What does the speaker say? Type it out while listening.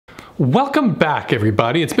Welcome back,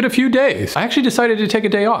 everybody. It's been a few days. I actually decided to take a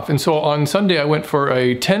day off, and so on Sunday I went for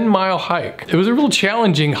a 10-mile hike. It was a real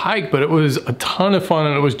challenging hike, but it was a ton of fun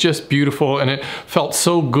and it was just beautiful, and it felt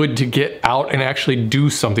so good to get out and actually do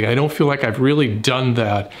something. I don't feel like I've really done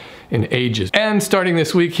that in ages. And starting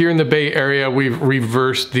this week here in the Bay Area, we've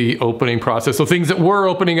reversed the opening process. So things that were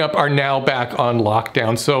opening up are now back on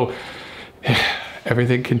lockdown. So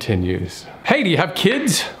everything continues. Hey, do you have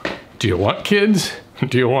kids? Do you want kids?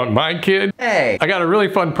 Do you want my kid? Hey. I got a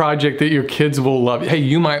really fun project that your kids will love. Hey,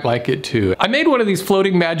 you might like it too. I made one of these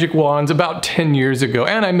floating magic wands about 10 years ago,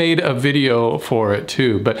 and I made a video for it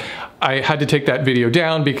too, but I had to take that video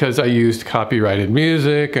down because I used copyrighted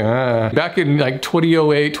music. Back in like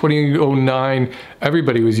 2008, 2009,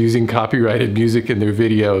 everybody was using copyrighted music in their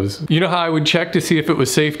videos. You know how I would check to see if it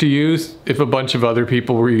was safe to use? If a bunch of other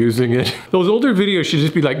people were using it. Those older videos should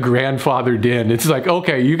just be like grandfathered in. It's like,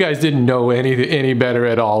 okay, you guys didn't know any better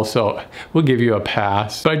at all, so we'll give you a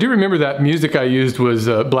pass. But I do remember that music I used was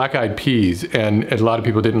Black Eyed Peas, and a lot of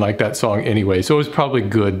people didn't like that song anyway, so it was probably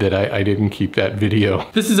good that I didn't keep that video.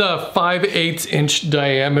 This is a 5/8 inch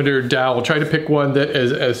diameter dowel. Try to pick one that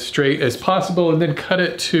is as straight as possible and then cut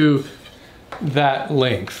it to that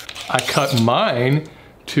length. I cut mine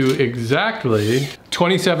to exactly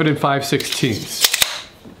 27 5/16.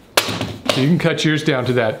 You can cut yours down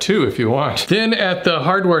to that too if you want. Then at the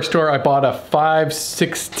hardware store, I bought a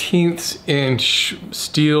 5/16 inch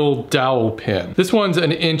steel dowel pin. This one's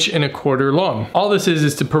 1.25 inches long. All this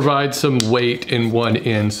is to provide some weight in one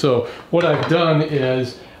end. So what I've done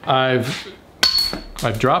is I've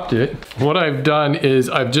dropped it. What I've done is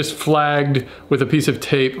I've just flagged with a piece of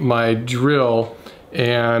tape my drill,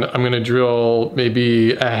 and I'm gonna drill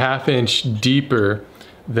maybe a 1/2 inch deeper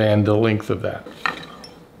than the length of that.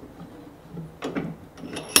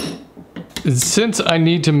 Since I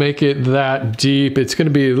need to make it that deep, it's going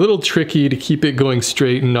to be a little tricky to keep it going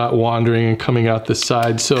straight and not wandering and coming out the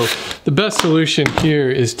side. So the best solution here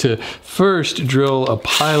is to first drill a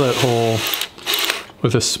pilot hole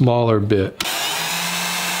with a smaller bit.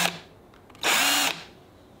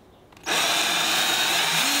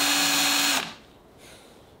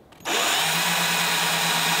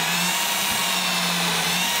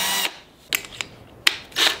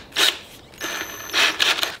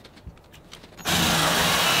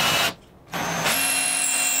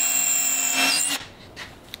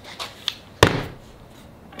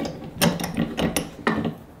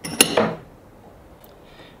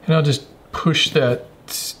 And I'll just push that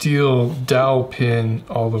steel dowel pin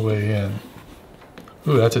all the way in.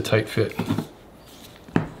 Ooh, that's a tight fit.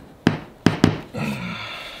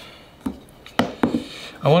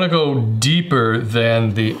 I want to go deeper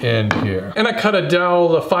than the end here. And I cut a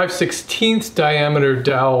dowel, a 5/16 diameter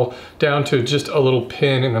dowel, down to just a little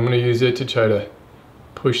pin, and I'm going to use it to try to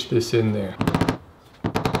push this in there.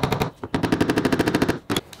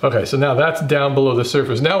 Okay, so now that's down below the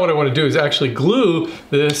surface. Now what I want to do is actually glue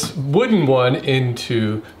this wooden one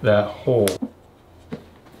into that hole.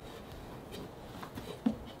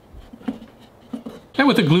 And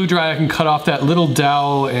with the glue dry, I can cut off that little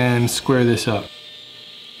dowel and square this up.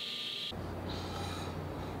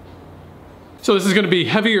 So this is going to be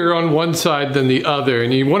heavier on one side than the other,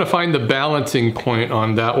 and you want to find the balancing point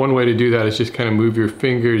on that. One way to do that is just kind of move your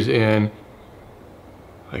fingers in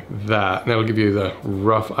like that, and that'll give you the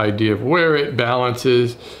rough idea of where it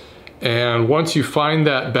balances. And once you find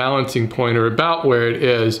that balancing point, or about where it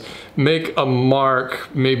is, make a mark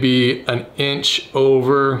maybe 1 inch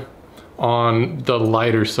over on the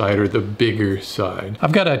lighter side or the bigger side.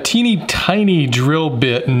 I've got a teeny tiny drill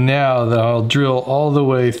bit now that I'll drill all the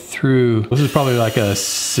way through. This is probably like a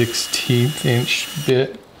 1/16 inch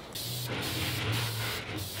bit.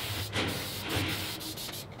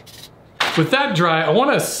 With that dry, I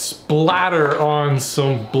want to splatter on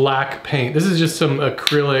some black paint. This is just some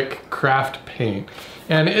acrylic craft paint.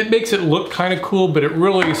 And it makes it look kind of cool, but it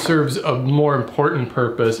really serves a more important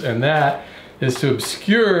purpose, and that is to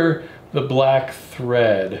obscure the black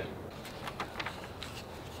thread.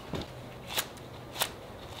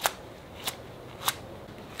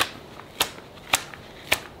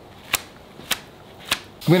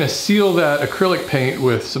 I'm going to seal that acrylic paint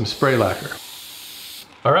with some spray lacquer.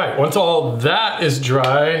 All right, once all that is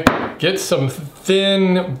dry, get some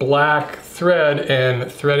thin black thread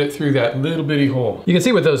and thread it through that little bitty hole. You can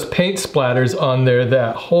see with those paint splatters on there,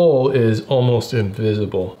 that hole is almost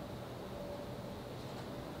invisible.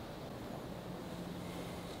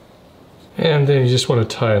 And then you just want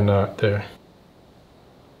to tie a knot there.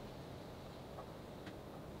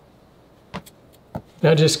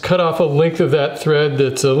 Now just cut off a length of that thread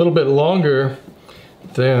that's a little bit longer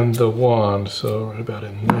than the wand, so right about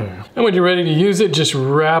in there. And when you're ready to use it, just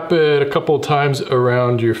wrap it a couple times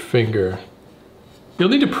around your finger. You'll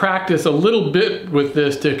need to practice a little bit with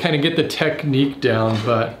this to kind of get the technique down,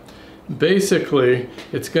 but basically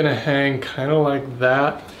it's gonna hang kind of like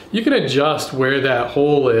that. You can adjust where that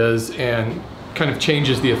hole is and kind of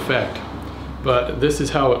changes the effect, but this is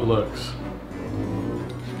how it looks.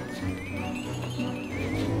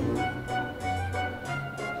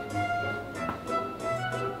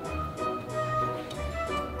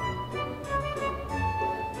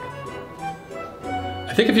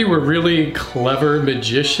 I think if you were a really clever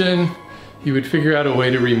magician, you would figure out a way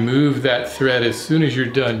to remove that thread as soon as you're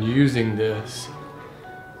done using this.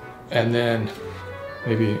 And then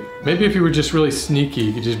maybe if you were just really sneaky,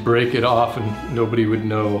 you could just break it off and nobody would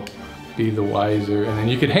know, be the wiser. And then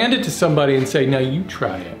you could hand it to somebody and say, now you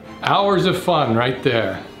try it. Hours of fun right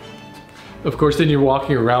there. Of course, then you're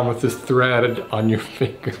walking around with this thread on your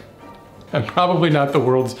finger. I'm probably not the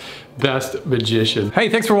world's best magician. Hey,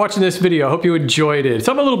 thanks for watching this video. I hope you enjoyed it.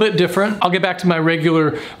 Something a little bit different. I'll get back to my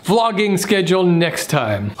regular vlogging schedule next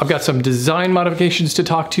time. I've got some design modifications to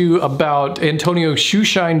talk to you about Antonio's shoe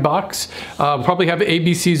shine box. Probably have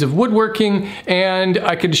ABCs of woodworking, and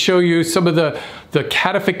I could show you some of the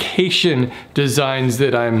catification designs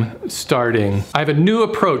that I'm starting. I have a new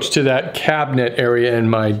approach to that cabinet area in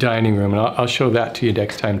my dining room, and I'll show that to you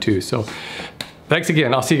next time too. So thanks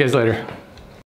again. I'll see you guys later.